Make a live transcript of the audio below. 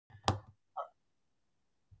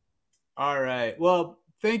All right. Well,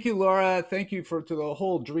 thank you, Laura. Thank you to the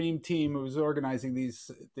whole dream team who was organizing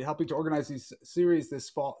these, helping to organize these series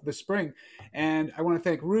this spring. And I want to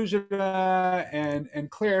thank Rujita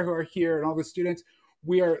and Claire who are here and all the students.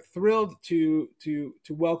 We are thrilled to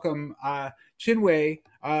welcome Chinwe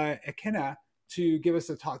Ekenna to give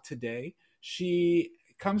us a talk today. She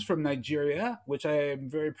comes from Nigeria, which I am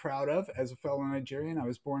very proud of as a fellow Nigerian. I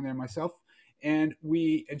was born there myself, and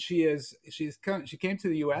she came to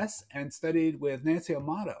the U.S. and studied with Nancy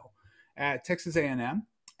Amato at Texas A&M.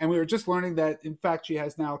 And we were just learning that, in fact, she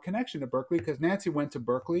has now a connection to Berkeley because Nancy went to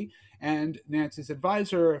Berkeley, and Nancy's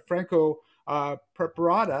advisor, Franco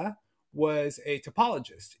Preparata, was a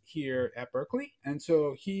topologist here at Berkeley. And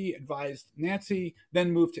so he advised Nancy,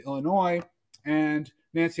 then moved to Illinois. And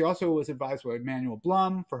Nancy also was advised by Manuel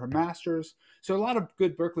Blum for her master's. So a lot of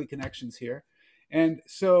good Berkeley connections here. And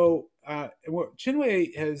so, what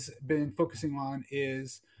Chinwe has been focusing on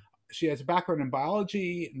is she has a background in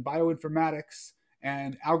biology and bioinformatics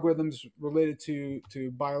and algorithms related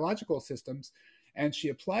to biological systems. And she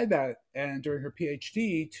applied that and during her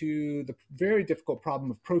PhD to the very difficult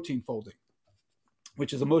problem of protein folding,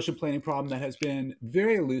 which is a motion planning problem that has been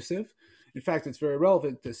very elusive. In fact, it's very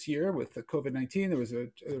relevant this year with the COVID-19. There was a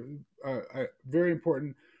very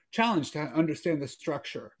important challenge to understand the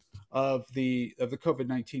structure of the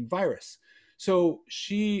COVID-19 virus. So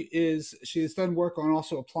she has done work on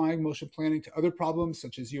also applying motion planning to other problems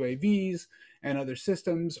such as UAVs and other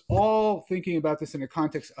systems, all thinking about this in the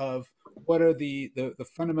context of what are the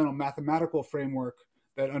fundamental mathematical framework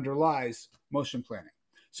that underlies motion planning.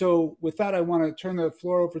 So with that, I want to turn the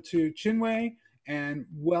floor over to Chinwe, and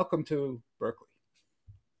welcome to Berkeley.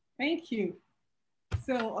 Thank you.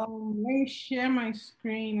 So let me share my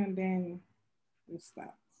screen and then we'll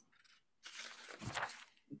start.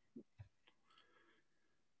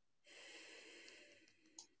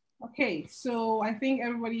 Okay, so I think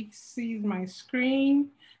everybody sees my screen.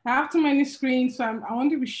 I have too many screens, so I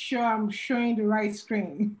want to be sure I'm showing the right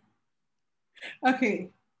screen. Okay,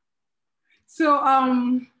 so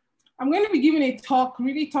I'm going to be giving a talk,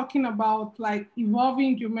 really talking about like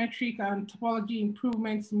evolving geometric and topology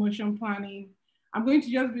improvements in motion planning. I'm going to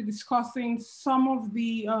just be discussing some of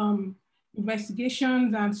the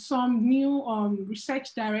investigations and some new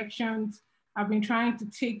research directions I've been trying to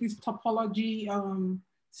take this topology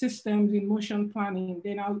systems in motion planning.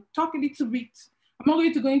 Then I'll talk a little bit. I'm not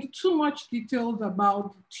going to go into too much details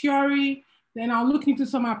about theory. Then I'll look into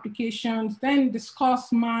some applications, then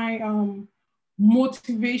discuss my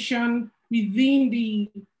motivation within the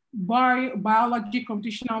biology,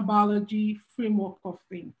 computational biology framework of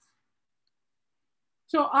things.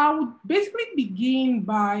 So I would basically begin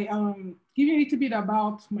by giving a little bit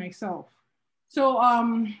about myself. So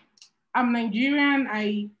I'm Nigerian.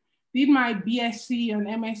 I did my BSc and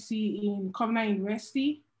MSc in Covenant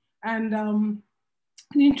University. And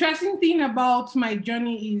the interesting thing about my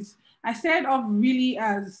journey is I started off really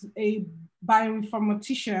as a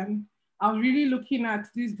bioinformatician. I was really looking at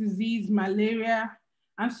this disease, malaria.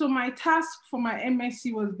 And so my task for my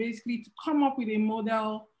MSc was basically to come up with a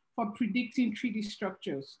model for predicting 3D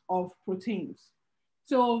structures of proteins.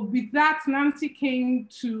 So with that, Nancy came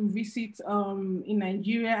to visit in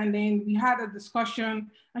Nigeria, and then we had a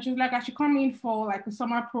discussion, and she was like, I should come in for like a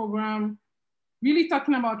summer program, really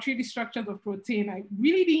talking about 3D structures of protein. I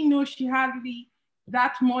really didn't know she had really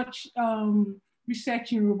that much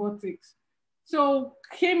research in robotics. So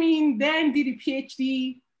came in, then did a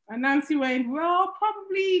PhD, and Nancy went, well,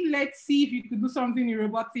 probably let's see if you could do something in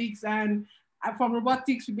robotics. And from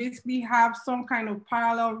robotics, we basically have some kind of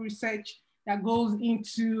parallel research that goes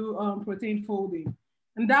into protein folding.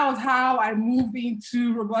 And that was how I moved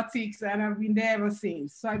into robotics, and I've been there ever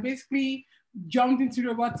since. So I basically jumped into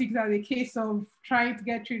robotics as a case of trying to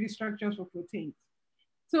get 3D structures for proteins.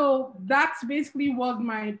 So that's basically was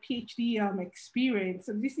my PhD experience.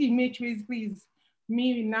 So this image basically is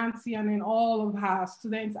me with Nancy and then all of her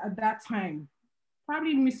students at that time,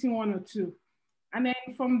 probably missing one or two. And then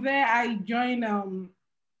from there, I joined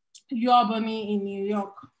Albany in New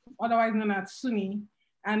York, otherwise known as SUNY.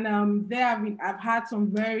 And there I've had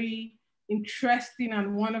some very interesting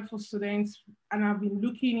and wonderful students, and I've been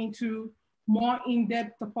looking into more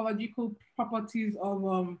in-depth topological properties of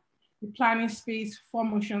the planning space for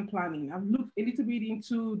motion planning. I've looked a little bit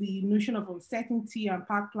into the notion of uncertainty and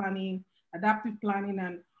path planning, adaptive planning,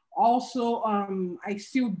 and also I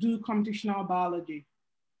still do computational biology.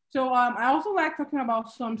 So I also like talking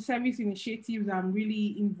about some service initiatives I'm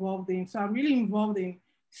really involved in. So I'm really involved in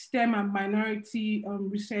STEM and minority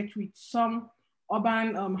research with some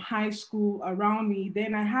urban high school around me.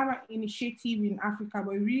 Then I have an initiative in Africa,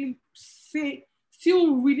 but really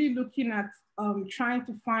still really looking at trying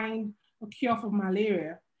to find a cure for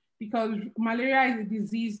malaria, because malaria is a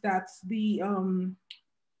disease that the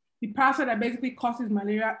parasite that basically causes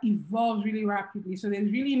malaria evolves really rapidly. So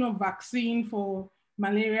there's really no vaccine for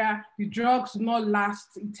malaria. The drugs do not last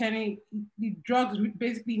eternity. The drugs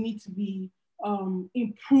basically need to be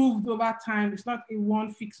improved over time. It's not a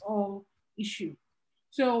one fix all issue.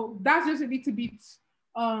 So that's just a little bit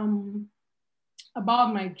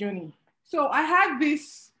about my journey. So I had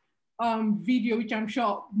this video, which I'm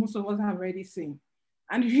sure most of us have already seen.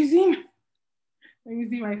 And if you see, let me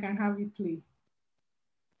see if I can have it play.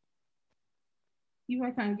 If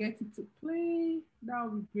I can get it to play, that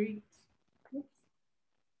would be great. Oops.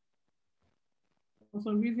 For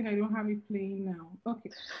some reason, I don't have it playing now.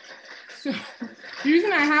 Okay. So the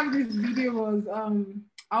reason I have this video was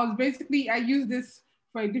I used this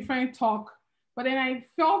for a different talk, but then I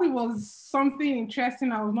felt it was something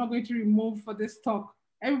interesting I was not going to remove for this talk.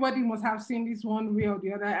 Everybody must have seen this one way or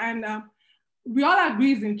the other. And we all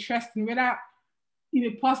agree it's interesting, whether in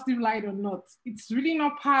a positive light or not. It's really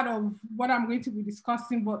not part of what I'm going to be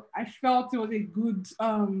discussing, but I felt it was a good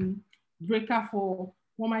breaker for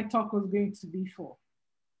what my talk was going to be for.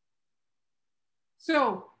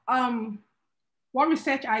 So what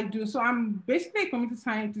research I do, so I'm basically a computer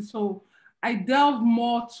scientist, so I delve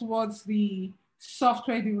more towards the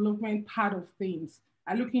software development part of things.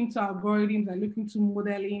 I look into algorithms, I look into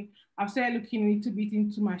modeling. I've started looking a little bit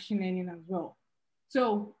into machine learning as well.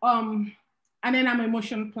 So, and then I'm a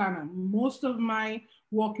motion planner. Most of my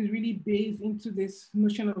work is really based into this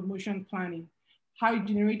notion of motion planning, how you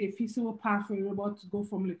generate a feasible path for a robot to go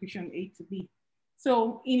from location A to B.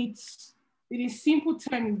 So in a simple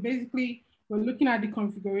terms, basically, we're looking at the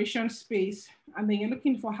configuration space, and then you're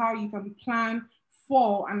looking for how you can plan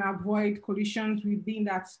for and avoid collisions within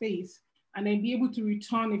that space, and then be able to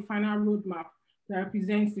return a final roadmap that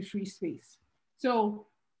represents the free space. So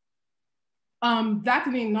that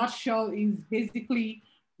in a nutshell is basically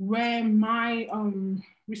where my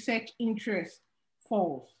research interest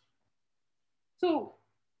falls. So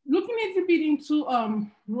looking a little bit into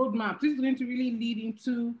roadmaps, this is going to really lead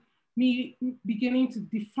into me beginning to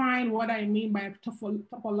define what I mean by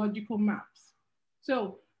topological maps.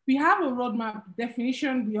 So we have a roadmap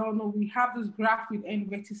definition. We all know we have this graph with n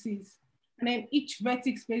vertices, and then each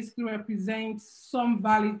vertex basically represents some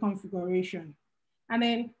valid configuration. And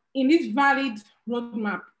then in this valid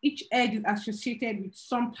roadmap, each edge is associated with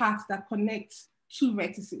some path that connects two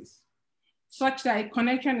vertices, such that a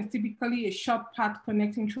connection is typically a short path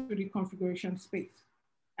connecting through the configuration space.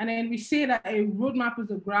 And then we say that a roadmap is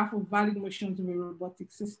a graph of valid motions of a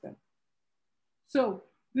robotic system. So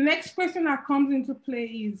the next question that comes into play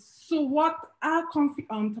is, so what are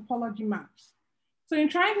topology maps? So in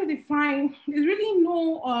trying to define, there's really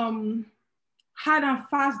no hard and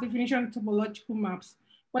fast definition of topological maps,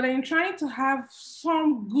 but in trying to have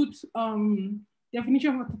some good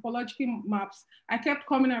definition for topological maps, I kept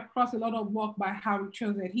coming across a lot of work by Harry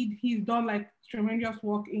Chosed. He's done like tremendous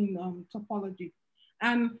work in topology.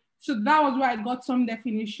 And so that was where I got some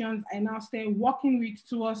definitions. I now started working with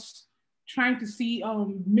towards trying to see,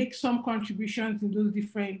 make some contributions in those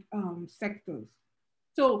different sectors.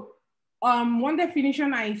 So one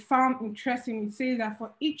definition I found interesting, it says that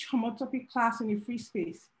for each homotopy class in a free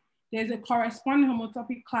space, there's a corresponding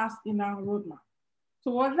homotopy class in our roadmap. So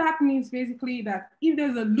what that means basically that if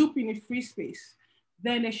there's a loop in a free space,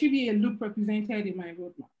 then there should be a loop represented in my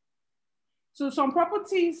roadmap. So some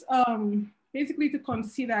properties basically to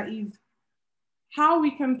consider is how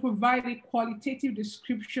we can provide a qualitative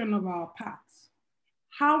description of our paths,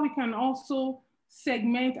 how we can also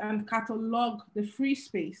segment and catalog the free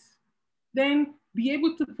space, then be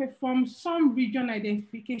able to perform some region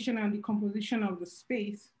identification and the composition of the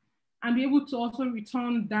space, and be able to also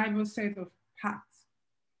return diverse set of paths.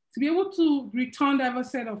 To be able to return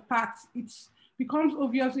diverse set of paths, it becomes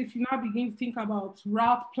obvious if you now begin to think about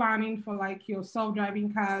route planning for like your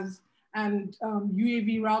self-driving cars and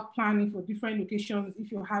UAV route planning for different locations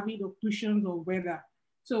if you're having occlusions or weather.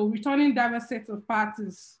 So returning diverse sets of paths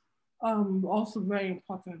is also very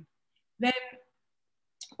important. Then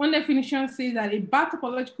one definition says that a bad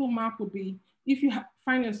topological map would be if you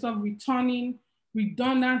find yourself returning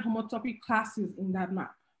redundant homotopy classes in that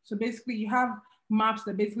map. So basically you have maps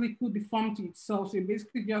that basically could deform to itself. So you're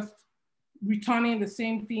basically just returning the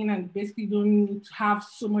same thing and basically don't need to have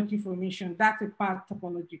so much information. That's a bad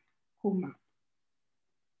topological map.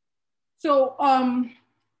 So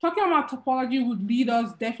talking about topology would lead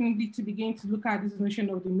us definitely to begin to look at this notion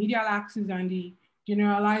of the medial axis and the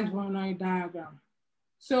generalized Voronoi diagram.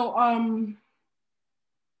 So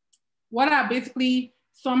what are basically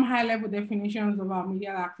some high-level definitions of our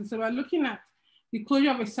medial axis. So we're looking at the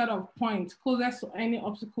closure of a set of points closest to any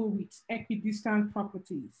obstacle with equidistant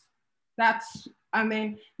properties. And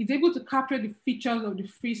then it's able to capture the features of the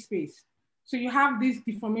free space. So you have this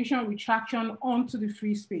deformation retraction onto the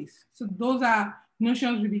free space. So those are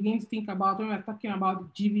notions we begin to think about when we're talking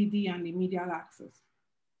about the GVD and the medial axis.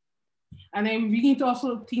 And then we begin to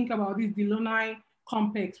also think about this Delaunay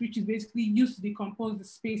complex, which is basically used to decompose the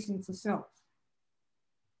space into cells.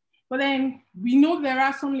 But then we know there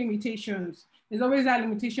are some limitations. There's always that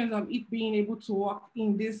limitations of it being able to work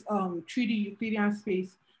in this 3D Euclidean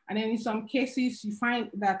space. And then in some cases, you find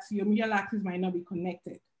that your medial axis might not be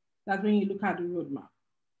connected. That's when you look at the roadmap.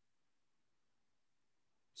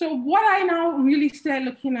 So what I now really start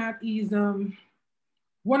looking at is,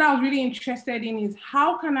 what I was really interested in is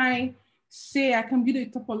how can I say I can build a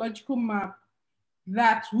topological map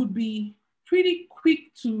that would be pretty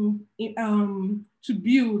quick to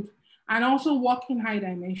build and also work in high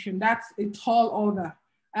dimension. That's a tall order.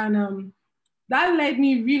 And that led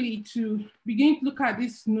me really to begin to look at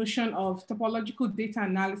this notion of topological data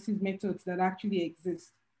analysis methods that actually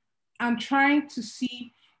exist, and trying to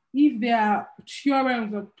see if there are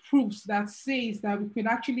theorems or proofs that says that we could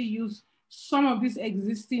actually use some of these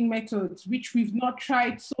existing methods, which we've not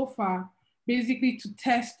tried so far, basically to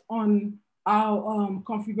test on our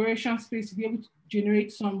configuration space to be able to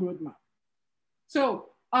generate some roadmap. So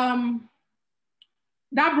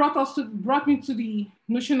that brought me to the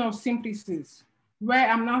notion of simplices, where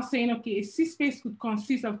I'm now saying, okay, a C-space could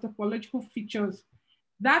consist of topological features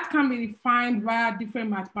that can be defined via different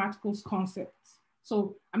mathematical concepts.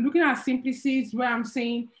 So I'm looking at simplices where I'm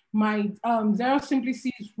saying my 0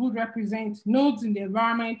 simplices would represent nodes in the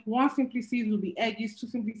environment. 1 simplices will be edges, 2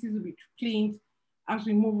 simplices will be planes as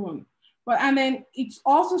we move on. And then it's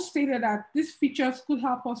also stated that these features could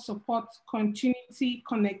help us support continuity,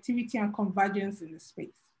 connectivity, and convergence in the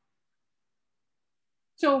space.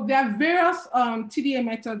 So there are various TDA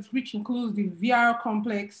methods, which includes the VR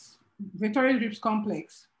complex, Vittori Rips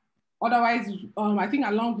complex. Otherwise, I think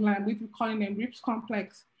along the line, we'll be calling them Rips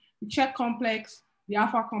complex, the Czech complex, the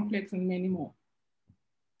Alpha complex, and many more.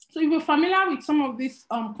 So if you're familiar with some of these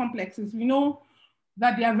complexes, we know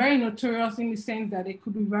that they are very notorious in the sense that they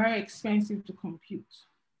could be very expensive to compute.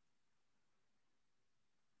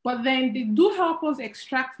 But then they do help us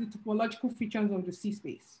extract the topological features of the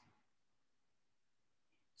C-space.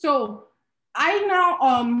 So I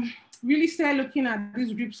now really start looking at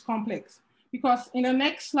this Rips complex, because in the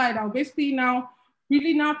next slide, I'll basically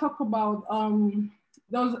really talk about,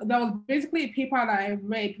 there was basically a paper that I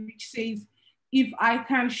read which says, if I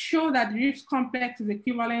can show that the Rips complex is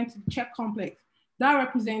equivalent to the Czech complex, that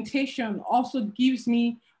representation also gives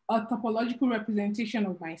me a topological representation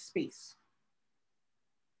of my space.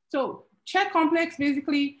 So Czech complex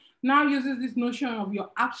basically now uses this notion of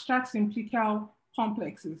your abstract simplical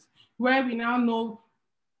complexes, where we now know,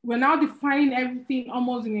 we're now defining everything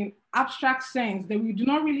almost in an abstract sense that we do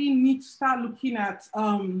not really need to start looking at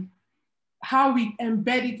how we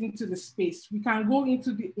embed it into the space. We can go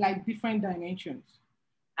into the different dimensions.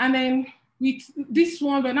 And then with this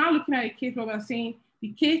one, we're now looking at a case where we're saying the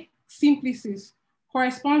K simplices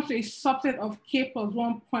corresponds to a subset of K plus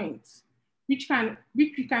 1 points, which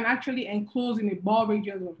we can actually enclose in a ball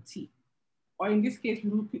radius of T. Or in this case, we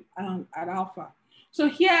look at alpha. So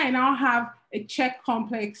here I now have a Czech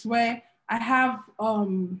complex where I have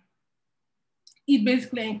it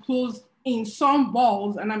basically enclosed in some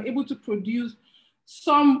balls, and I'm able to produce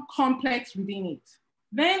some complex within it.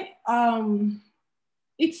 Then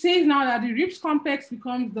it says now that the Rips complex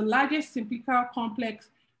becomes the largest simplical complex,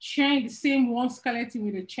 sharing the same one skeleton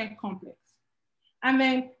with the Czech complex. And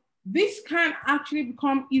then this can actually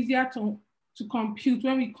become easier to compute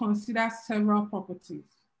when we consider several properties.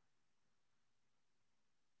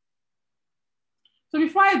 So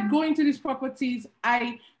before I go into these properties,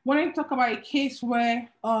 I wanted to talk about a case where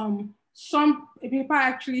a paper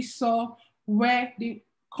actually saw where they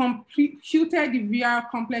computed the VR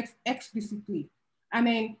complex explicitly. And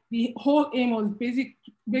then the whole aim was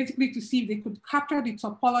basically to see if they could capture the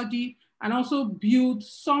topology and also build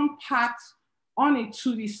some parts on a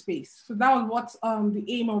 2D space. So that was what the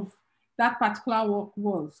aim of that particular work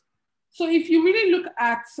was. So if you really look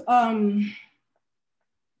at, for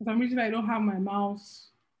some reason I don't have my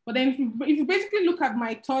mouse, but then if you basically look at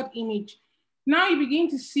my third image, now you begin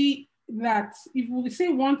to see that if we say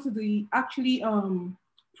want to actually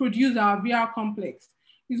produce our VR complex,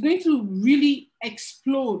 it's going to really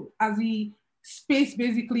explode as the space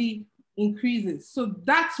basically increases. So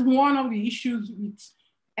that's one of the issues with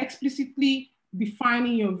explicitly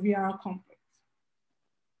defining your VR complex.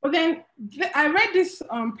 But then I read this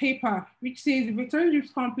paper which says the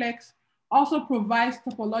Victoria-Gibbs complex also provides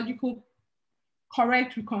topological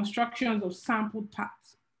correct reconstructions of sampled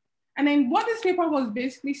parts. And then what this paper was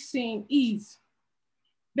basically saying is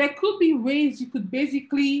there could be ways you could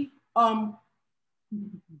basically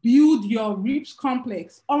build your Gibbs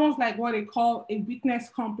complex, almost like what they call a witness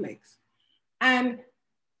complex. And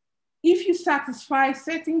if you satisfy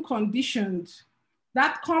certain conditions,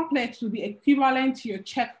 that complex will be equivalent to your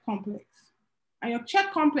check complex. And your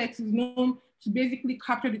check complex is known to basically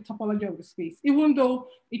capture the topology of the space, even though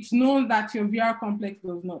it's known that your VR complex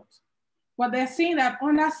does not. But they're saying that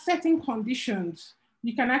under certain conditions,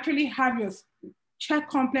 you can actually have your check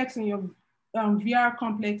complex and your VR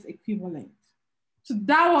complex equivalent. So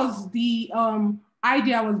that was the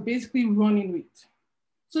idea I was basically running with.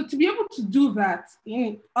 So to be able to do that,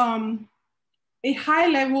 in a high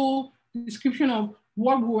level description of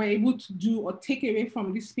what we were able to do or take away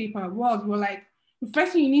from this paper was, we're like, the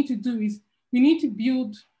first thing you need to do is we need to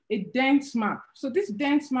build a dense map. So this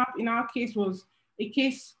dense map in our case was a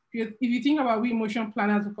case, if you think about we motion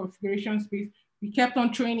planners or configuration space, we kept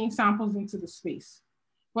on training samples into the space.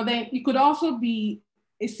 But then it could also be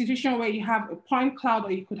a situation where you have a point cloud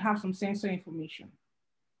or you could have some sensor information.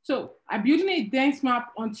 So I'm building a dense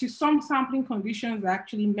map until some sampling conditions are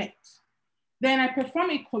actually met. Then I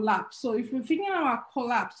perform a collapse. So if you're thinking about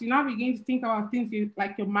collapse, you now begin to think about things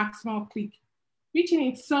like your maximal click, which in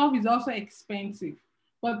itself is also expensive.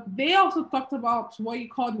 But they also talked about what you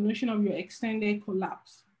call the notion of your extended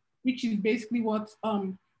collapse, which is basically what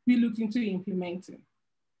we looked into implementing.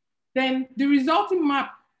 Then the resulting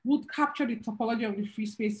map would capture the topology of the free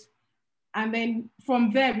space. And then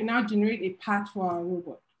from there, we now generate a path for our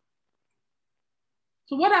robot.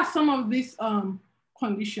 So what are some of these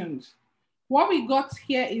conditions? What we got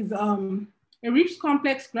here is a Gibbs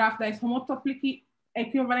complex graph that is homotopically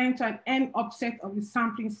equivalent to an n offset of the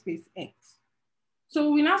sampling space X.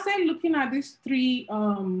 So we now start looking at these three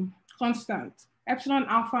constants, epsilon,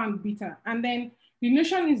 alpha, and beta. And then the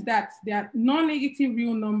notion is that they are non-negative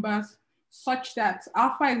real numbers such that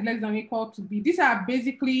alpha is less than or equal to b. These are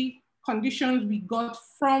basically conditions we got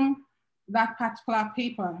from that particular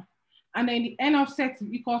paper. And then the n offset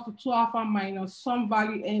is equal to 2 alpha minus some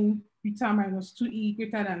value n beta minus 2e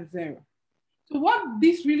greater than 0. So what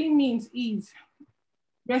this really means is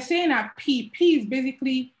we're saying that P is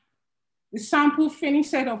basically the sample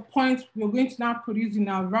finished set of points we're going to now produce in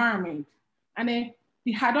our environment. And then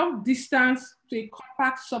the Haddock distance to a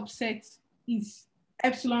compact subset is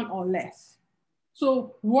epsilon or less.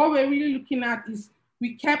 So what we're really looking at is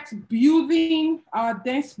we kept building our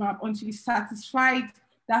dense map until we satisfied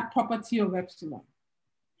that property of epsilon.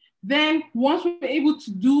 Then once we're able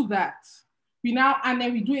to do that, and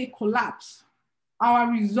then we do a collapse, our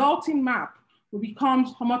resulting map will become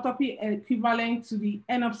homotopy equivalent to the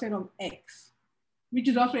n offset of X, which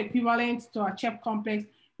is also equivalent to our Cheb complex,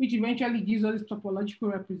 which eventually gives us this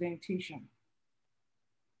topological representation.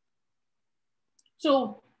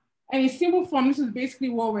 So, in a simple form, this is basically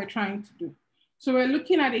what we're trying to do. So we're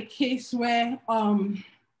looking at a case where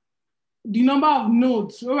the number of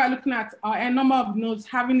nodes, where we're looking at our number of nodes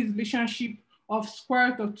having this relationship of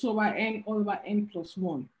square root of 2 over n all over n plus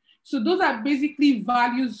 1. So those are basically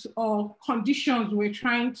values or conditions we're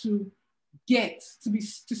trying to get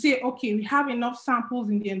to say, okay, we have enough samples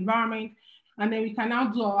in the environment, and then we can now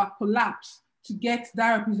do our collapse to get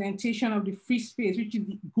that representation of the free space, which is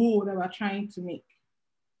the goal that we're trying to make.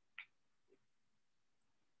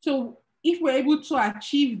 So if we're able to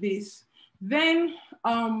achieve this, then,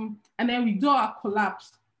 and then we do our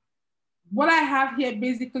collapse, what I have here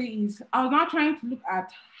basically is, I was now trying to look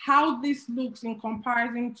at how this looks in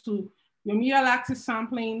comparison to your medial axis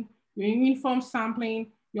sampling, your uniform sampling,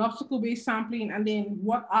 your obstacle-based sampling, and then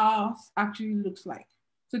what ours actually looks like.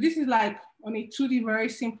 So this is like on a 2D very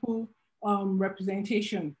simple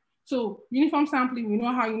representation. So uniform sampling, we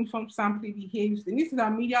know how uniform sampling behaves. And this is our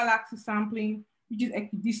medial axis sampling, which is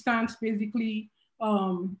equidistant basically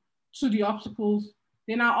to the obstacles.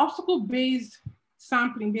 Then our obstacle-based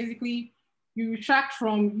sampling, basically, you retract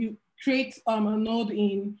from, you create a node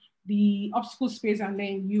in the obstacle space, and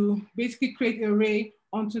then you basically create an array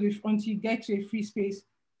until you get to a free space.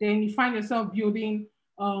 Then you find yourself building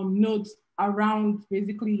nodes around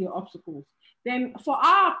basically your obstacles. Then for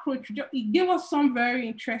our approach, it gave us some very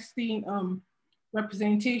interesting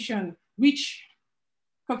representation, which,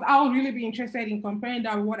 because I would really be interested in comparing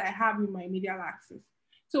that with what I have in my medial axis.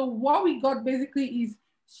 So what we got basically is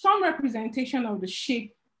some representation of the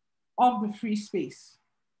shape of the free space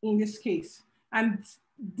in this case. And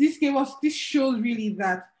this shows really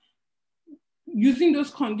that using those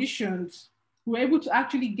conditions, we were able to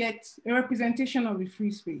actually get a representation of the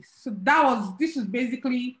free space. So this is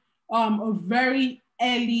basically a very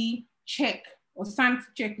early check or sanity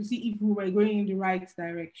check to see if we were going in the right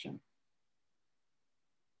direction.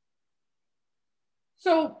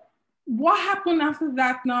 So what happened after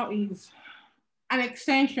that now is an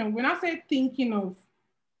extension. When I started thinking of,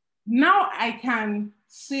 now I can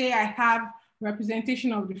say I have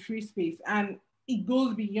representation of the free space and it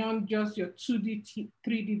goes beyond just your 2D,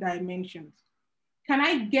 3D dimensions. Can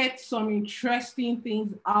I get some interesting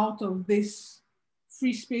things out of this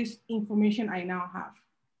free space information I now have?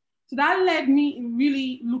 So that led me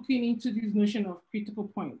really looking into this notion of critical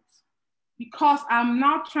points, because I'm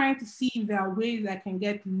now trying to see if there are ways I can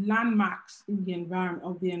get landmarks in the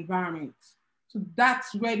environment. So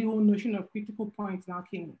that's where the whole notion of critical points now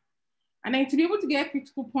came in. And then to be able to get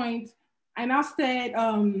critical points, I now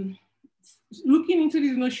started looking into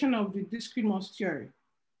this notion of the discrete Morse theory.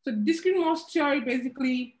 So the discrete Morse theory,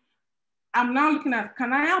 basically, I'm now looking at,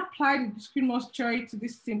 can I apply the discrete Morse theory to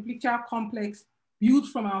this simplicial complex built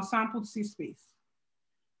from our sampled C space?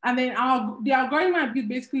 And then the algorithm I built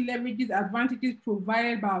basically leverages advantages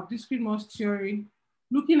provided by our discrete Morse theory,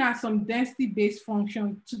 looking at some density-based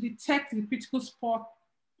functions to detect the critical spot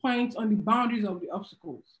points on the boundaries of the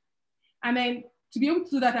obstacles. And then to be able to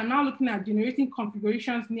do that, I'm now looking at generating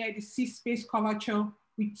configurations near the C space curvature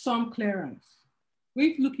with some clearance.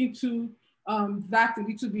 We'll look into that a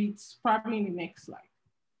little bit probably in the next slide.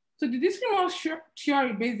 So the discrete Morse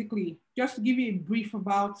theory, basically, just to give you a brief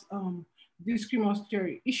about discrete Morse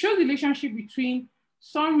theory, it shows the relationship between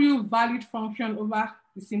some real valued function over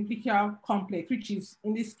the simplicial complex, which is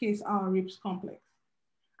in this case our Rips complex.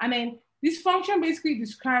 And then this function basically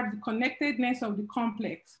describes the connectedness of the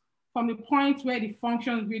complex from the point where the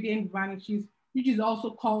function's gradient vanishes, which is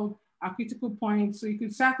also called a critical point. So you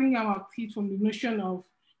could start thinking about it from the notion of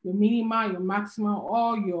your minima, your maxima,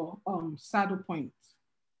 or your saddle points.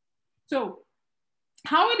 So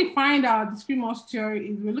how we define our discrete Morse theory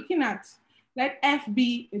is we're looking at, let F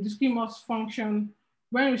be a discrete Morse function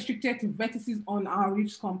when restricted to vertices on our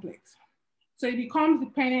Rips complex. So it becomes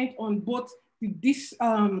dependent on both the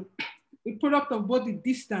product of both the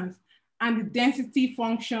distance and the density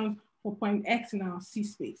functions for point X in our C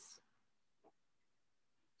space.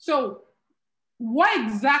 So what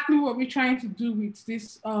exactly were we trying to do with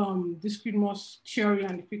this discrete Morse theory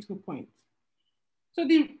and the critical point? So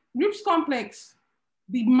the Rips complex,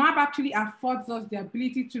 the map actually affords us the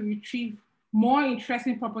ability to retrieve more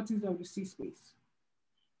interesting properties of the C space.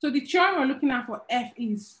 So the theorem we're looking at for F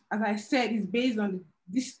is, as I said, is based on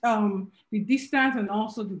the distance and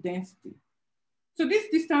also the density. So this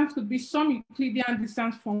distance could be some Euclidean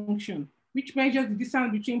distance function, which measures the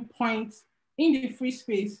distance between points in the free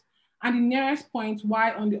space and the nearest point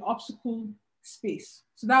Y on the obstacle space.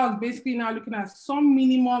 So that was basically now looking at some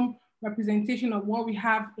minimum representation of what we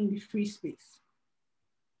have in the free space.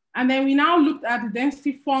 And then we now looked at the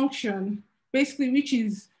density function, basically, which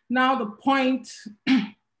is now the point,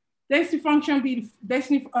 density function be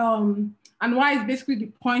density, and Y is basically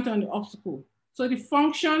the point on the obstacle. So the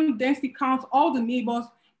function density counts all the neighbors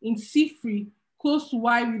in C free close to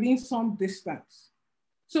Y within some distance.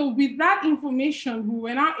 So with that information, we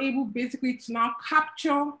were now able basically to now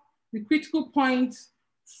capture the critical points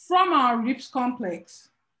from our Rips complex.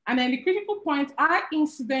 And then the critical points are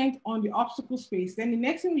incident on the obstacle space. Then the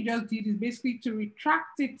next thing we just did is basically to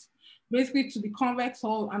retract it basically to the convex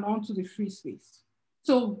hull and onto the free space.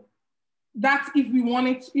 So that's if we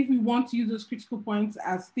want to use those critical points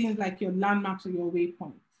as things like your landmarks or your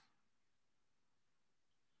waypoints.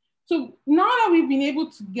 So now that we've been able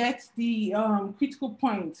to get the critical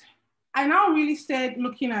point, I now really started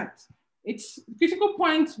looking at its critical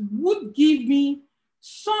points would give me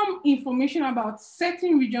some information about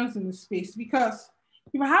certain regions in the space, because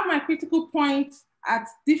if I have my critical points at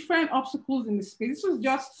different obstacles in the space, this was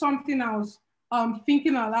just something I was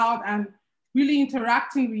thinking aloud and really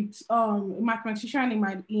interacting with a mathematician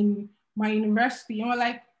in my university. And we're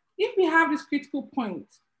like, if we have this critical point,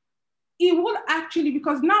 it would actually,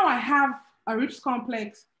 because now I have a Rips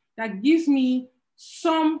complex that gives me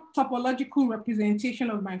some topological representation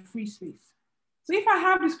of my free space. So if I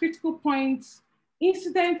have these critical points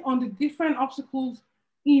incident on the different obstacles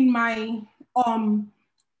in my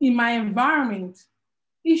environment,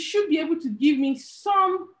 it should be able to give me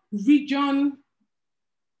some region,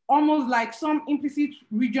 almost like some implicit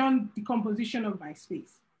region decomposition of my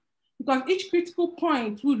space. Because each critical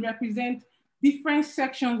point would represent different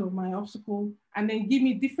sections of my obstacle and then give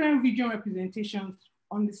me different region representations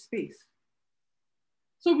on the space.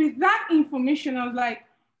 So with that information, I was like,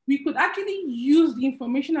 we could actually use the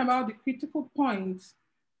information about the critical points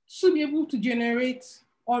to be able to generate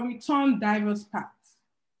or return diverse paths.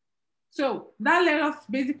 So that led us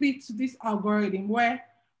basically to this algorithm where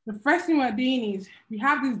the first thing we're doing is we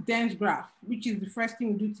have this dense graph, which is the first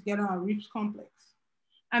thing we do to get our Rips complex.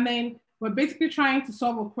 And then we're basically trying to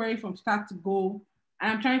solve a query from start to goal.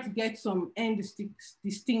 And I'm trying to get some n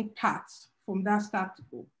distinct paths from that start to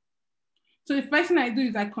goal. So the first thing I do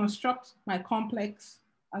is I construct my complex,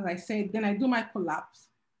 as I said, then I do my collapse.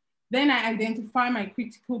 Then I identify my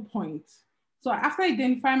critical point. So after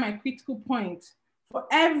identifying my critical point, for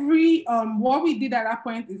every, what we did at that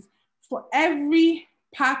point is for every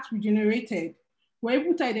path we generated, we're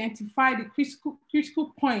able to identify the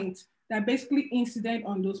critical point that basically incident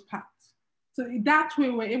on those paths. So in that way,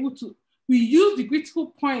 we're able to, we use the critical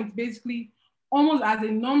point basically almost as a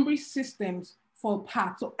numeric systems for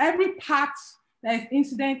path. So every path that is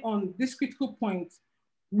incident on this critical point,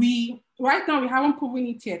 right now we haven't proven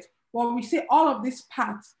it yet, but we say all of these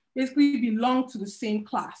paths basically belong to the same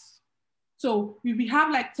class. So if we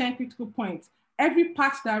have like 10 critical points, every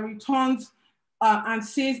path that returns and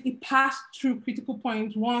says it passed through critical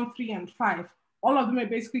points 1, 3, and 5, all of them are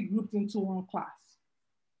basically grouped into one class.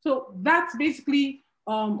 So that's basically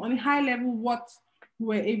on a high level what we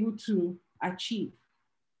were able to achieve.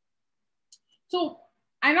 So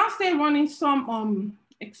I now started running some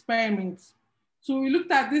experiments. So we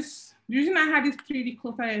looked at this. The reason I had this 3D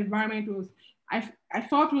cluster environment was I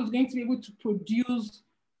thought it was going to be able to produce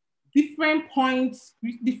different points,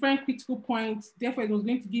 different critical points. Therefore, it was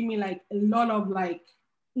going to give me like a lot of like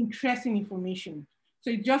interesting information. So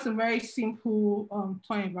it's just a very simple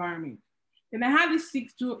toy environment. Then I had this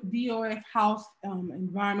 6 DOF house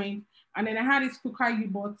environment, and then I had this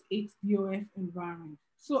Kuka-U-Bot 8 DOF environment.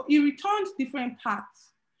 So it returns different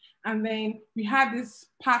paths. And then we had this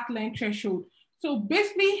path length threshold. So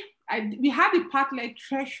basically, we had the path length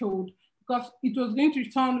threshold because it was going to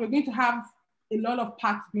return, we're going to have a lot of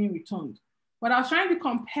paths being returned. But I was trying to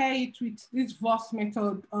compare it with this VOS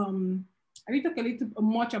method. I didn't talk a little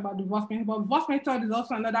much about the VOS method, but VOS method is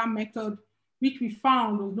also another method which we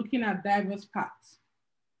found was looking at diverse paths.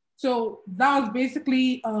 So that was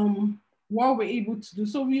basically what we're able to do.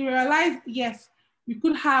 So we realized, yes, we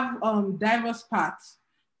could have diverse paths.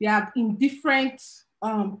 They are in different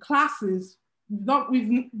classes.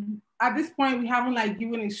 At this point, we haven't like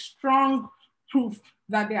given a strong proof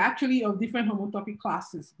that they're actually of different homotopy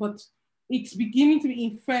classes, but it's beginning to be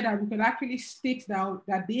inferred that we can actually state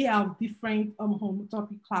that they are different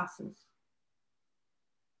homotopy classes.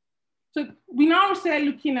 So we now start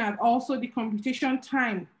looking at also the computation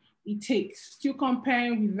time it takes, still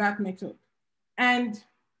comparing with that method. And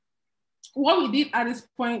what we did at this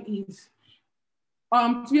point is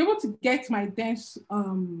to be able to get my dense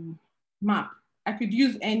map, I could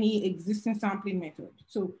use any existing sampling method.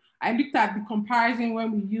 So I looked at the comparison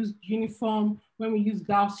when we used uniform, when we used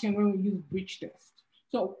Gaussian, when we used bridge test.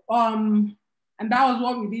 So, and that was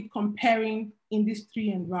what we did comparing in these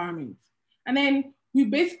 3 environments. And then we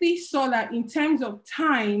basically saw that in terms of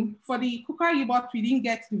time, for the Kuka-U-Bot, we didn't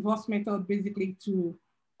get the VOS method basically to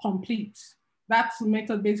complete. That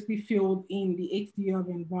method basically failed in the HDF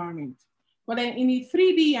environment. But then in the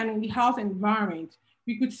 3D and in the house environment,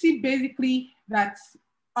 we could see basically that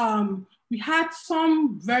we had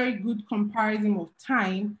some very good comparison of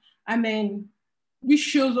time, and then which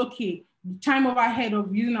shows, okay, the time overhead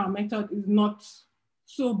of using our method is not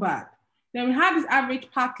so bad. Then we had this average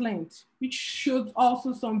path length, which showed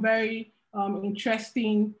also some very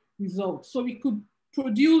interesting results. So we could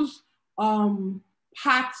produce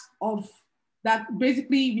paths of that.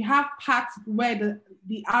 Basically, we have paths where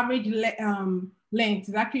the average length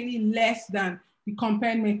is actually less than the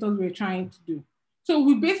compared method we're trying to do. So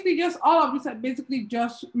we basically just, all of these are basically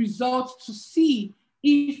just results to see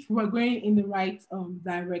if we're going in the right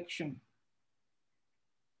direction.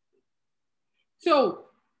 So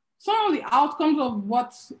some of the outcomes of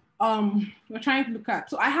what we're trying to look at.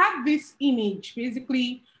 So I have this image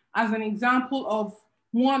basically as an example of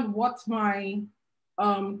what my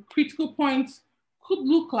critical points could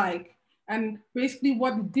look like, and basically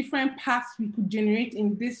what the different paths we could generate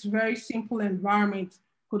in this very simple environment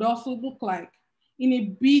could also look like, in a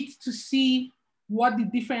bid to see what the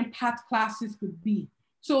different path classes could be.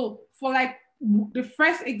 So for like the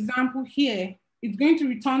first example here, it's going to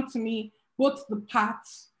return to me both the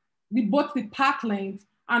paths, both the path length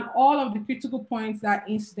and all of the critical points that are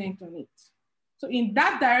incident on it. So in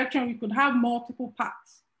that direction, we could have multiple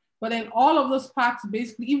paths, but then all of those paths,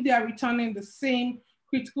 basically, if they are returning the same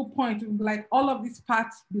critical point, it would be like all of these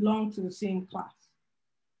paths belong to the same class.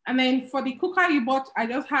 And then for the Kuka-U-Bot, I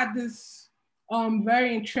just had this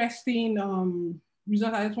very interesting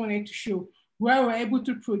result I just wanted to show, where we're able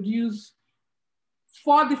to produce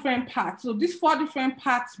 4 different paths. So these 4 different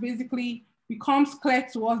paths basically becomes clear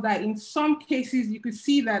to us that in some cases, you could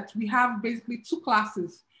see that we have basically 2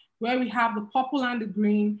 classes where we have the purple and the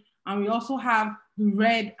green, and we also have the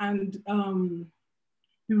red and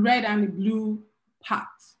the blue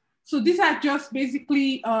paths. So these are just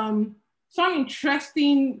basically some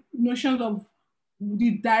interesting notions of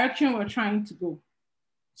the direction we're trying to go.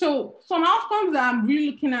 So some outcomes that I'm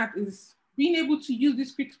really looking at is being able to use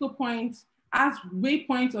these critical points as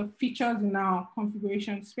waypoints of features in our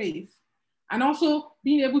configuration space, and also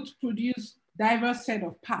being able to produce diverse set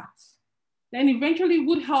of paths. Then eventually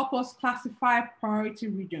would help us classify priority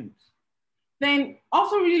regions. Then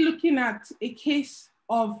also really looking at a case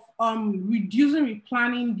of reducing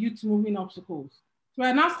replanning due to moving obstacles. So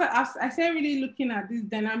I now start, I say really looking at this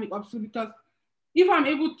dynamic obstacle, because if I'm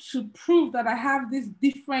able to prove that I have these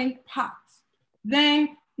different paths,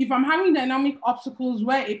 then if I'm having dynamic obstacles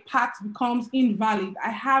where a path becomes invalid, I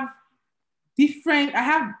have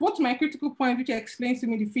both my critical point, which explains to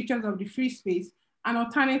me the features of the free space, and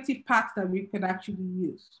alternative paths that we could actually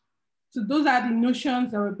use. So those are the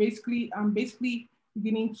notions that I'm basically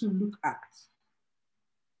beginning to look at.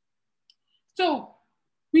 So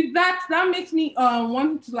with that makes me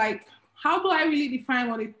want to like, how do I really define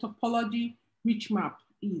what a topology rich map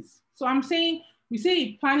is? So I'm saying, we say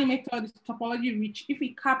a planning method is topology rich if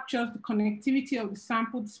it captures the connectivity of the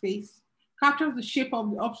sampled space, captures the shape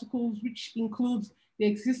of the obstacles, which includes the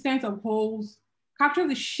existence of holes, captures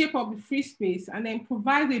the shape of the free space, and then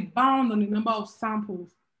provides a bound on the number of samples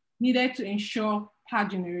needed to ensure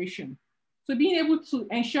path generation. So being able to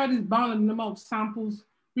ensure this bound on the number of samples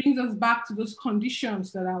brings us back to those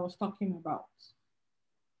conditions that I was talking about.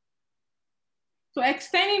 So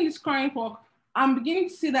extending this current work, I'm beginning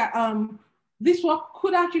to see that this work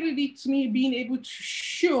could actually lead to me being able to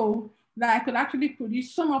show that I could actually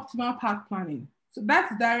produce some optimal path planning. So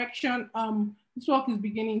that's the direction this work is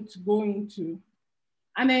beginning to go into.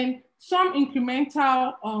 And then some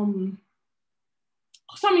incremental,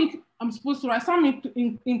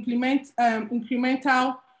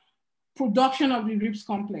 incremental production of the RIPS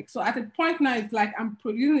complex. So at a point now, it's like I'm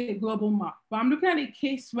producing a global map, but I'm looking at a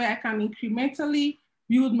case where I can incrementally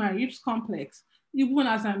build my RIPS complex, even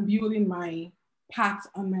as I'm building my paths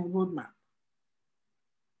on my roadmap.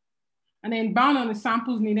 And then bound on the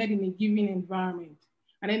samples needed in a given environment.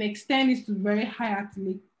 And then extend this to very high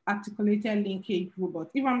articulated linkage robot.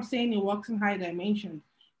 If I'm saying it works in high dimensions,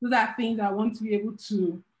 those are things I want to be able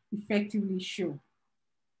to effectively show.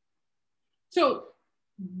 So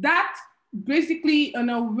that basically, in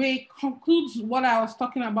a way, concludes what I was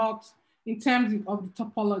talking about in terms of the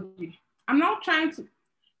topology. I'm now trying to,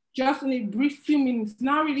 just in a brief few minutes,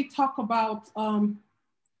 now really talk about 1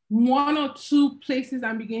 or 2 places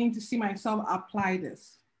I'm beginning to see myself apply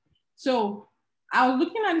this. So I was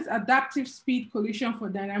looking at this adaptive speed collision for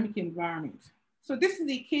dynamic environment. So this is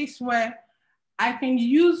a case where I can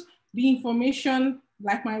use the information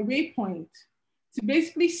like my waypoint to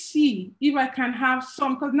basically see if I can have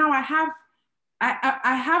some, because now I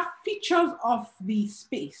have features of the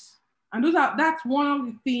space. And that's one of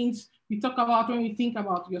the things we talk about when we think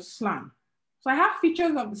about your SLAM. So I have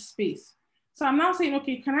features of the space. So I'm now saying,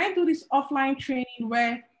 okay, can I do this offline training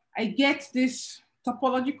where I get this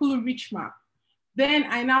topological rich map? Then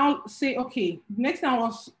I now say, okay, next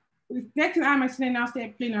time I'm actually now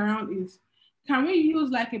start playing around is, can we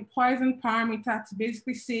use like a Poisson parameter to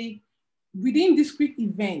basically say, within discrete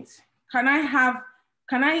events, can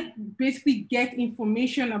I basically get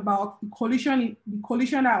information about the collision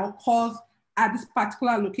that occurs at this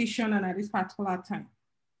particular location and at this particular time?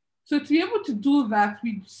 So to be able to do that,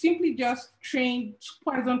 we simply just train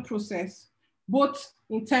Poisson process, both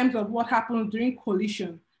in terms of what happens during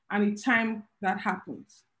collision and the time that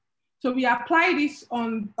happens. So we apply this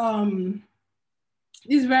on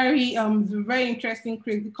this very interesting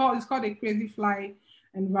it's called a crazy fly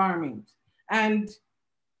environment. And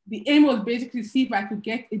the aim was basically to see if I could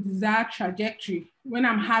get a desired trajectory when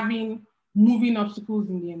I'm having moving obstacles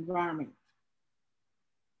in the environment.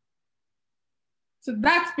 So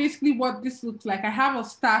that's basically what this looks like. I have a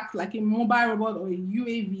stack like a mobile robot or a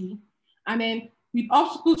UAV, and then with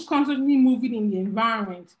obstacles constantly moving in the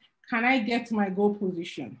environment, can I get to my goal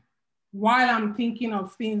position? While I'm thinking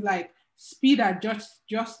of things like speed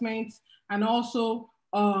adjustments and also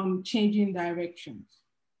changing directions.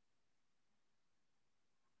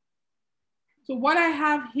 So what I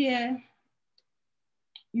have here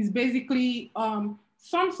is basically some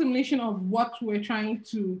simulation of what we're trying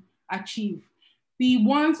to achieve. The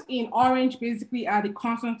ones in orange basically are the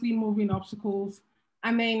constantly moving obstacles.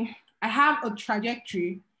 And then I have a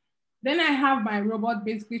trajectory Then I have my robot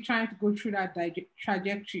basically trying to go through that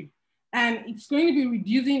trajectory. And it's going to be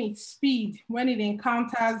reducing its speed when it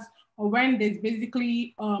encounters or when there's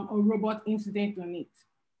basically a robot incident on it.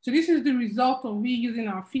 So this is the result of we using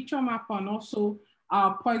our feature map and also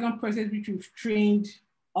our Poisson process, which we've trained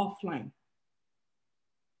offline.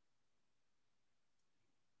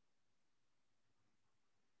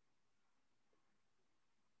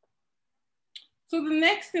 So the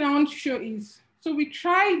next thing I want to show is, so we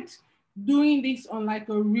tried doing this on like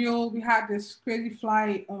a real, we had this crazy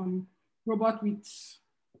fly robot with,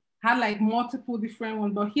 had like multiple different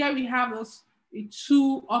ones, but here we have those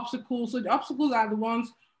two obstacles. So the obstacles are the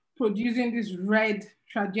ones producing this red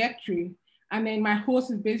trajectory. And then my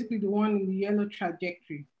host is basically the one in the yellow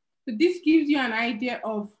trajectory. So this gives you an idea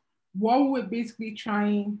of what we're basically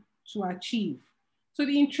trying to achieve. So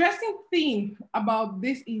the interesting thing about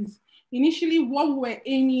this is initially what we're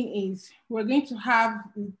aiming is we're going to have,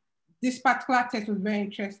 this particular test was very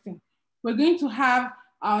interesting. We're going to have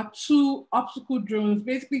our two obstacle drones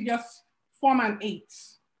basically just form an 8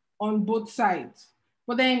 on both sides.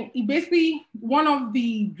 But then it basically, one of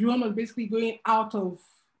the drone was basically going out of,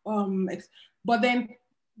 but then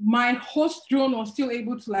my host drone was still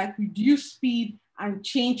able to like reduce speed and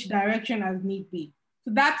change direction as need be.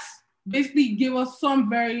 So that's basically gave us some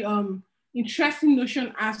very interesting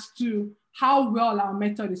notion as to how well our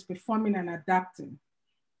method is performing and adapting.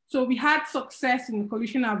 So we had success in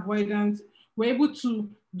collision avoidance. We're able to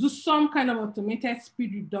do some kind of automated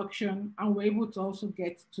speed reduction, and we're able to also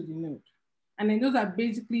get to the node. And then those are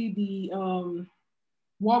basically the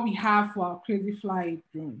what we have for our crazy fly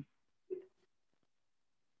drone.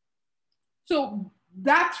 So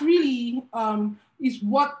that really is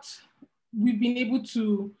what we've been able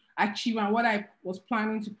to achieve and what I was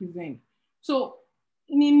planning to present. So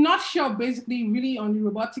in a nutshell, basically really on the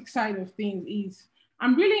robotic side of things is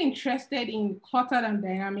I'm really interested in cluttered and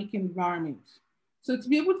dynamic environments. So to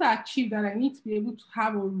be able to achieve that, I need to be able to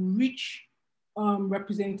have a rich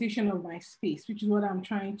representation of my space, which is what I'm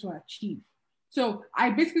trying to achieve. So I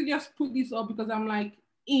basically just put this up because I'm like,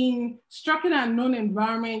 in structured and known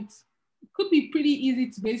environments, it could be pretty easy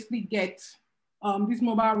to basically get this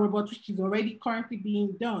mobile robot, which is already currently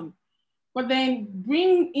being done. But then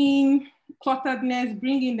bring in clutteredness,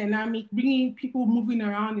 bring in dynamic, bring in people moving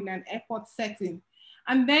around in an airport setting.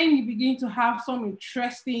 And then you begin to have some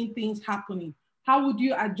interesting things happening. How would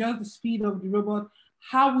you adjust the speed of the robot?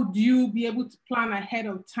 How would you be able to plan ahead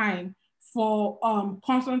of time for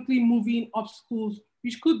constantly moving obstacles,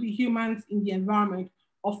 which could be humans in the environment,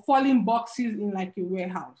 or falling boxes in like a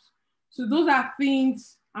warehouse? So those are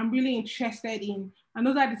things I'm really interested in. And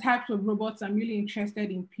those are the types of robots I'm really interested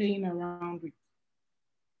in playing around with.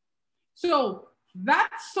 So that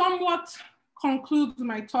somewhat concludes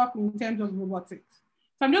my talk in terms of robotics.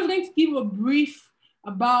 So I'm just going to give a brief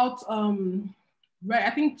about,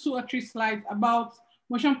 I think 2 or 3 slides about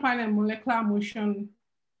motion planning and molecular motion,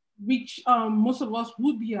 which most of us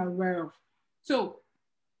would be aware of. So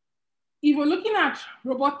if we're looking at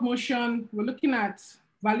robot motion, we're looking at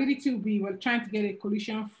validity, we're trying to get a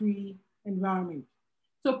collision-free environment.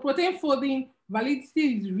 So protein folding,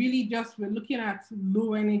 validity is really just, we're looking at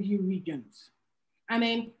low energy regions. And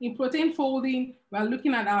then in protein folding, we're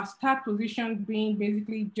looking at our start position being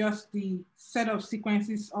basically just the set of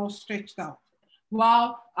sequences all stretched out,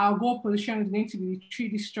 while our goal position is going to be the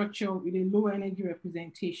 3D structure with a low energy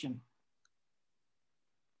representation.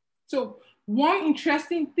 So one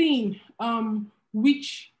interesting thing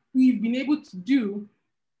which we've been able to do,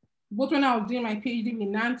 both when I was doing my PhD with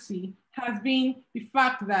Nancy, has been the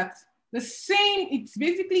fact that it's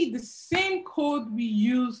basically the same code we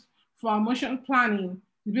use for our motion planning,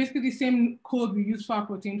 is basically the same code we use for our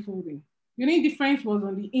protein folding. The only difference was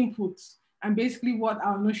on the inputs and basically what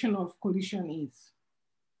our notion of collision is.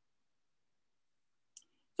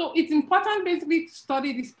 So it's important basically to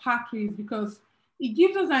study these pathways because it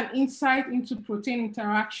gives us an insight into protein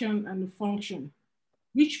interaction and the function,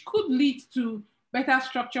 which could lead to better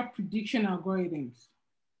structure prediction algorithms.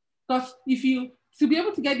 Because to be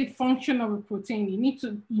able to get the function of a protein, you need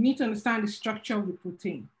to understand the structure of the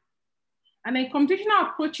protein. And then computational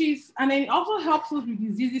approaches, and then it also helps us with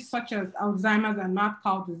diseases such as Alzheimer's and mad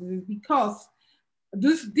cow disease, because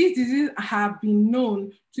these diseases have been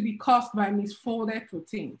known to be caused by misfolded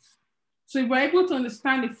proteins. So if we're able to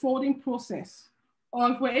understand the folding process, or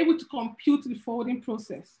if we're able to compute the folding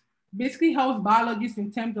process, basically helps biologists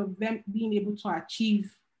in terms of them being able to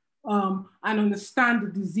achieve and understand the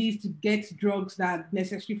disease to get drugs that are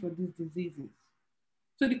necessary for these diseases.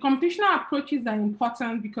 So the computational approaches are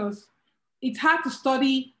important because it's hard to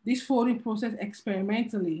study this folding process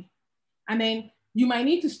experimentally. And then you might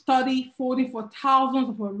need to study folding for thousands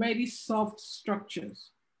of already solved structures,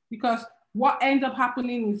 because what ends up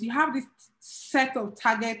happening is you have this set of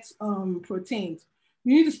target proteins.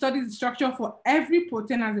 You need to study the structure for every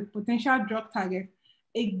protein as a potential drug target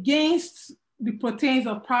against the proteins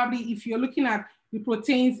of probably, if you're looking at the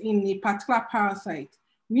proteins in a particular parasite,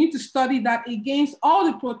 you need to study that against all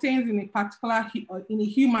the proteins in a particular, in a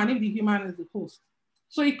human, if the human is the host.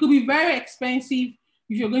 So it could be very expensive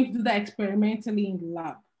if you're going to do that experimentally in the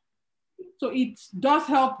lab. So it does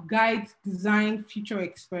help guide design future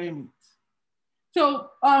experiments. So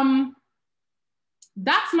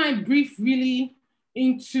that's my brief really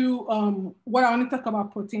into what I want to talk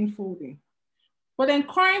about protein folding. But then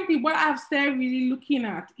currently what I've started really looking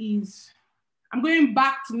at is, I'm going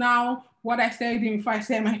back to now what I studied before I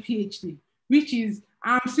started my PhD, which is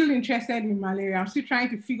I'm still interested in malaria. I'm still trying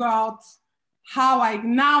to figure out how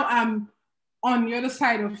now I'm on the other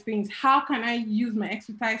side of things. How can I use my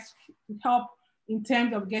expertise to help in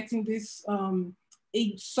terms of getting this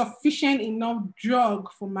a sufficient enough drug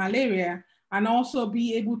for malaria, and also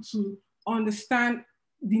be able to understand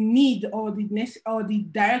the need or the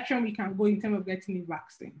direction we can go in terms of getting a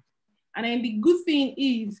vaccine. And then the good thing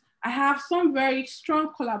is I have some very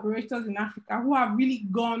strong collaborators in Africa who have really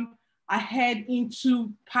gone ahead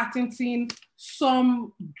into patenting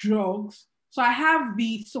some drugs. So I have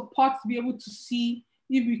the support to be able to see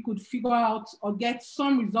if we could figure out or get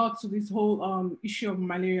some results to this whole issue of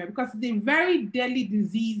malaria, because it's a very deadly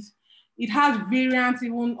disease. It has variants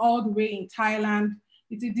even all the way in Thailand.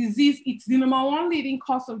 It's a disease, it's the #1 leading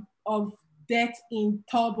cause of death in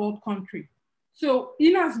third world country. So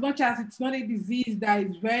in as much as it's not a disease that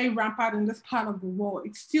is very rampant in this part of the world,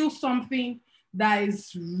 it's still something that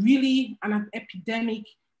is really an epidemic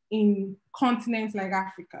in continents like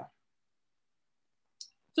Africa.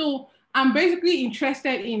 So I'm basically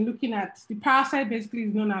interested in looking at the parasite, basically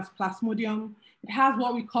is known as Plasmodium. It has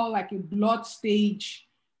what we call like a blood stage.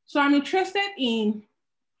 So I'm interested in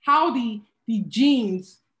how the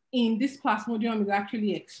genes in this Plasmodium is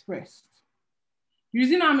actually expressed. The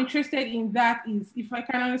reason I'm interested in that is if I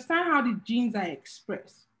can understand how the genes are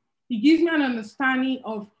expressed, it gives me an understanding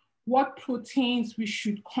of what proteins we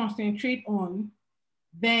should concentrate on,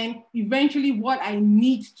 then eventually what I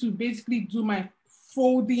need to basically do my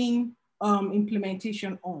folding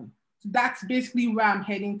implementation on. So that's basically where I'm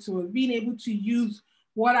heading to, being able to use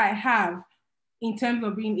what I have in terms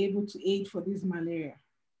of being able to aid for this malaria.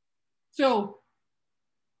 So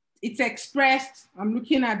it's expressed, I'm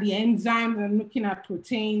looking at the enzymes, I'm looking at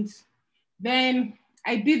proteins. Then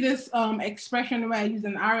I did this expression where I used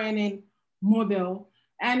an RNN model.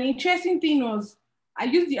 And the interesting thing was I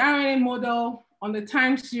used the RNN model on the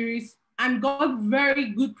time series and got very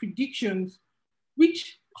good predictions,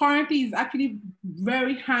 which currently is actually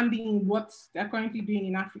very handy in what they're currently doing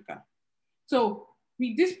in Africa. So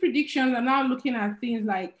with these predictions, I'm now looking at things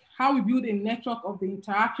like how we build a network of the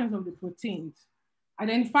interactions of the proteins,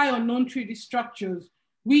 identify unknown 3D structures,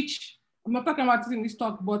 which I'm not talking about this in this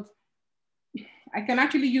talk, but I can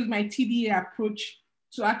actually use my TDA approach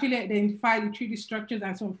to actually identify the 3D structures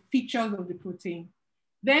and some features of the protein.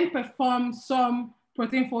 Then perform some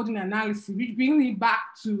protein folding analysis, which brings me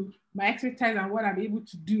back to my expertise and what I'm able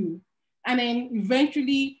to do. And then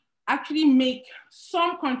eventually actually make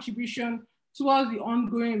some contribution towards the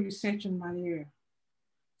ongoing research on malaria.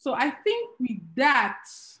 So I think with that,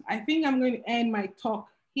 I think I'm going to end my talk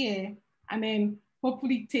here and then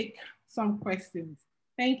hopefully take some questions.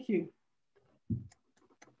 Thank you.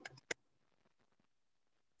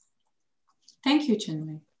 Thank you,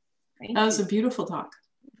 Chinwe. That was a beautiful talk.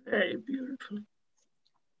 Very beautiful.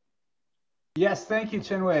 Yes, thank you,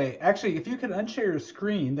 Chinwe. Actually, if you could unshare your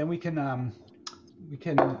screen, then we can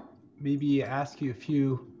maybe ask you a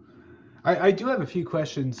few. I do have a few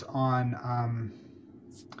questions on.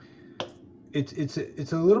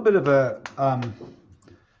 It's a little bit of a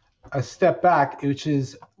step back, which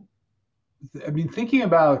is, I mean, thinking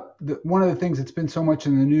about one of the things that's been so much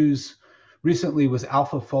in the news recently was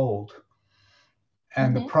AlphaFold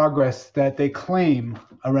and the progress that they claim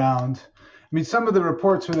around. I mean, some of the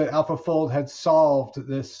reports were that AlphaFold had solved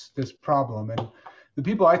this problem, and the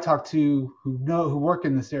people I talked to who work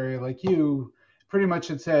in this area, like you, pretty much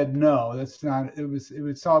had said no, that's not. It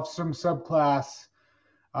would solve some subclass.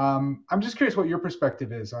 I'm just curious what your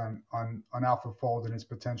perspective is on AlphaFold and its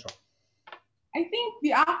potential. I think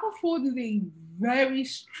the AlphaFold is a very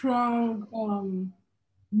strong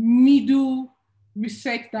middle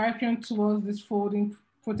research direction towards this protein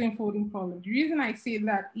folding problem. The reason I say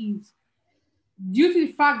that is due to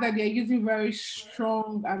the fact that they're using very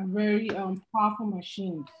strong and very powerful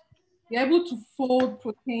machines. They're able to fold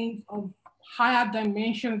proteins of higher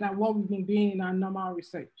dimensions than what we've been doing in our normal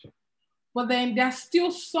research. But then there's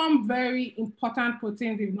still some very important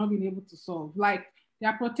proteins we've not been able to solve. Like there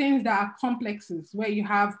are proteins that are complexes where you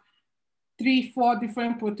have 3, 4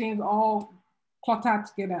 different proteins all cluttered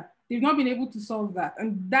together. They've not been able to solve that.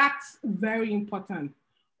 And that's very important.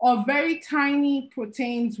 Or very tiny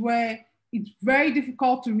proteins where it's very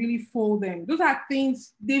difficult to really fold them. Those are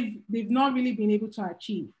things they've not really been able to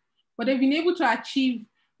achieve. But they've been able to achieve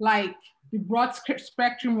like the broad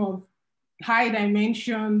spectrum of high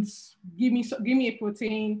dimensions, give me a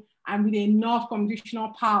protein, and with enough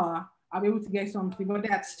computational power, I'll be able to get something. But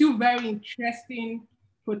they're still very interesting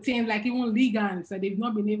proteins, like even ligands, that they've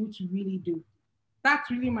not been able to really do. That's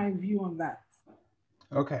really my view on that.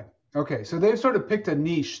 Okay. Okay. So they've sort of picked a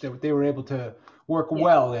niche that they were able to work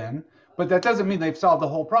well in, but that doesn't mean they've solved the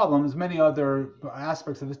whole problem. There's many other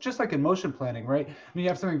aspects of this, just like in motion planning, right? I mean, you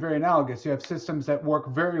have something very analogous. You have systems that work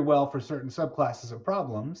very well for certain subclasses of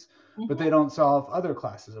problems, but they don't solve other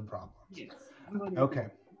classes of problems. Yes. Okay.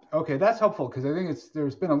 Okay, that's helpful because I think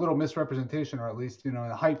there's been a little misrepresentation, or at least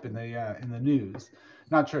the hype in the news.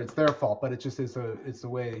 Not sure it's their fault, but it just is it's the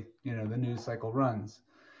way the news cycle runs.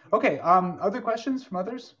 Okay, other questions from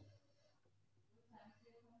others?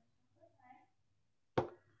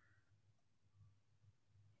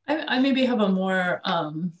 I maybe have a more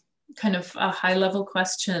kind of a high level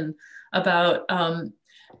question about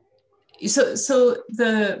so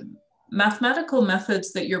the mathematical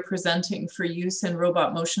methods that you're presenting for use in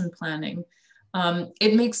robot motion planning,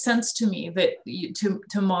 it makes sense to me that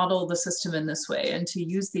to model the system in this way and to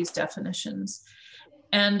use these definitions.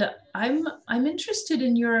 And I'm interested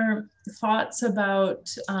in your thoughts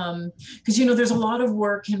about, because there's a lot of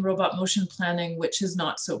work in robot motion planning which is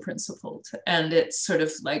not so principled, and it's sort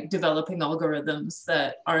of like developing algorithms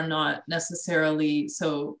that are not necessarily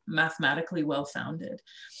so mathematically well-founded.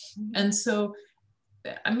 And so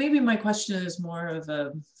maybe my question is more of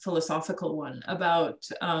a philosophical one about,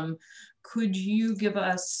 could you give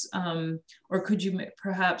us, or could you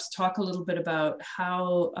perhaps talk a little bit about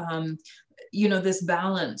how, this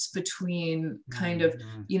balance between kind of,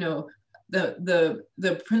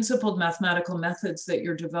 the principled mathematical methods that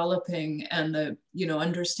you're developing and the,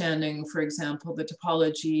 understanding, for example, the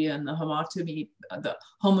topology and the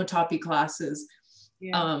homotopy classes,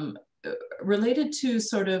 related to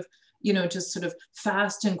sort of, just sort of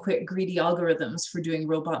fast and quick, greedy algorithms for doing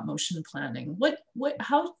robot motion planning.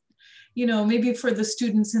 How, maybe for the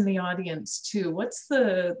students in the audience too, what's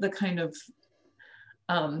the kind of,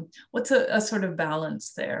 what's a sort of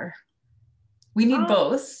balance there? We need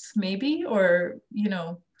both, maybe, or,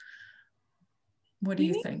 what do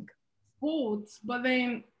you think? Both, but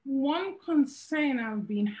then one concern I've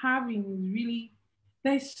been having is really,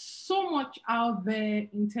 there's so much out there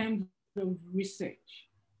in terms of research.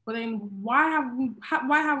 But then why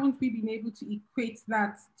haven't we been able to equate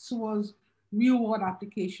that towards real world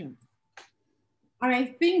applications? And I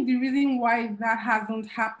think the reason why that hasn't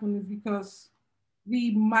happened is because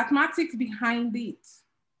the mathematics behind it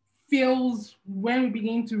fails when we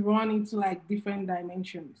begin to run into like different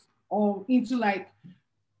dimensions, or into like,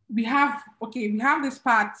 we have this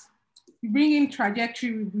part, we bring in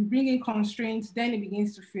trajectory, we bring in constraints, then it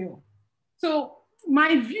begins to fail. So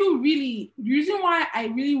my view really, the reason why I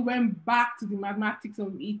really went back to the mathematics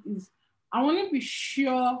of it is I want to be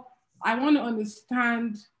sure, I want to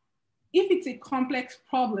understand if it's a complex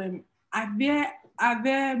problem, are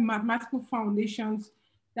there mathematical foundations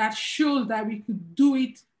that shows that we could do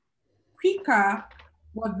it quicker,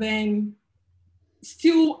 but then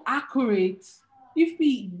still accurate? If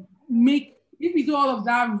we do all of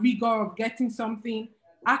that rigor of getting something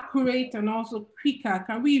accurate and also quicker,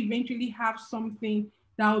 can we eventually have something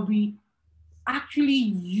that will be actually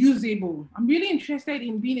usable? I'm really interested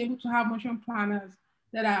in being able to have motion planners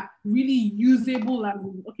that are really usable,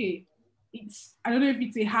 and okay, I don't know if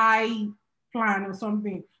it's a high plan or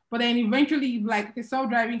something, but then eventually, like the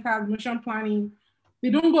self-driving cars, motion planning, they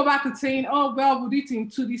don't go back to saying, oh, well, we'll do it in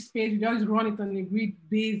 2D space, we just run it on a grid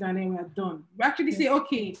base and then we're done. We actually say,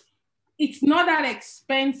 okay, it's not that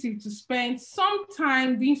expensive to spend some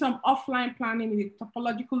time doing some offline planning with a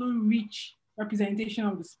topologically rich representation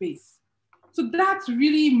of the space. So that's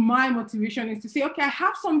really my motivation, is to say, okay, I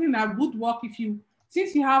have something that would work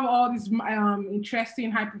since you have all this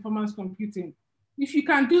interesting high performance computing. If you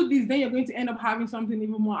can do this, then you're going to end up having something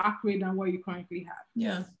even more accurate than what you currently have.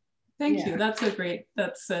 Yeah, thank you.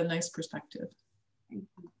 That's a nice perspective. Thank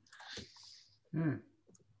you.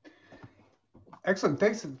 Excellent.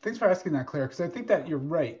 Thanks for asking that, Claire, because I think that you're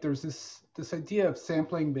right. There's this idea of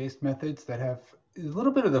sampling-based methods that have a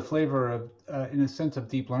little bit of the flavor of, in a sense, of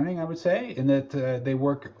deep learning, I would say, in that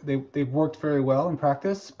they've worked very well in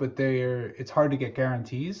practice, but it's hard to get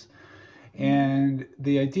guarantees. And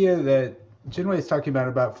the idea that Chinwe is talking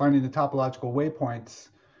about finding the topological waypoints,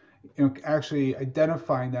 actually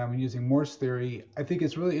identifying them using Morse theory, I think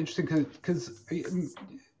is really interesting because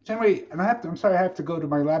Chinwe, and I'm sorry, I have to go to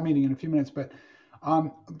my lab meeting in a few minutes, but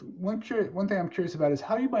one thing I'm curious about is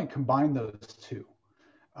how you might combine those two.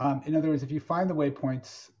 In other words, if you find the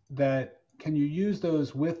waypoints, can you use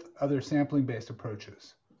those with other sampling-based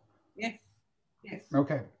approaches? Yes. Yes.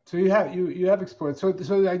 Okay, so you have explored. So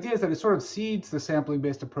the idea is that it sort of seeds the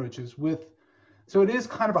sampling-based approaches so it is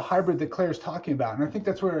kind of a hybrid that Claire's talking about, and I think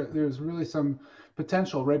that's where there's really some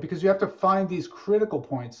potential, right? Because you have to find these critical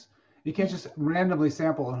points. You can't just randomly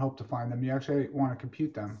sample and hope to find them. You actually want to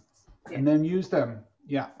compute them and then use them.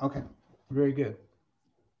 Yeah. Okay. Very good.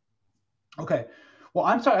 Okay. Well,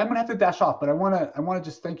 I'm sorry, I'm gonna have to dash off, but I wanna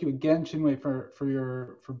just thank you again, Chinwe,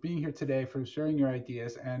 for being here today, for sharing your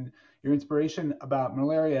ideas, and your inspiration about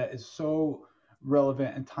malaria is so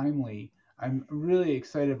relevant and timely. I'm really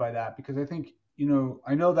excited by that because I think,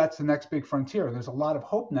 I know that's the next big frontier. There's a lot of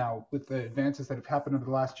hope now with the advances that have happened over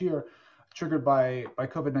the last year, triggered by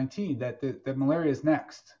COVID-19, that malaria is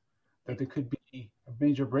next, that there could be a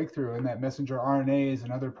major breakthrough, and that messenger RNAs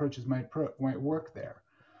and other approaches might work there.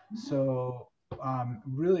 So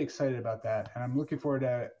really excited about that, and I'm looking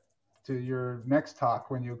forward to your next talk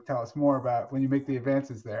when you tell us more about when you make the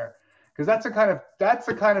advances there, because that's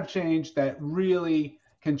the kind of change that really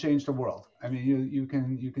can change the world. I mean,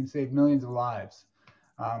 you can save millions of lives,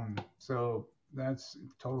 so that's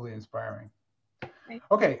totally inspiring.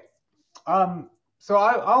 Okay, so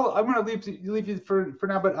I'm going to leave you for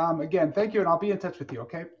now, but again, thank you, and I'll be in touch with you.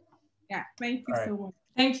 Okay. Yeah, thank you so much.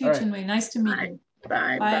 Thank you, Chinwe. Nice to meet you.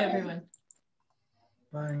 Bye. Bye, everyone.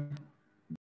 Bye.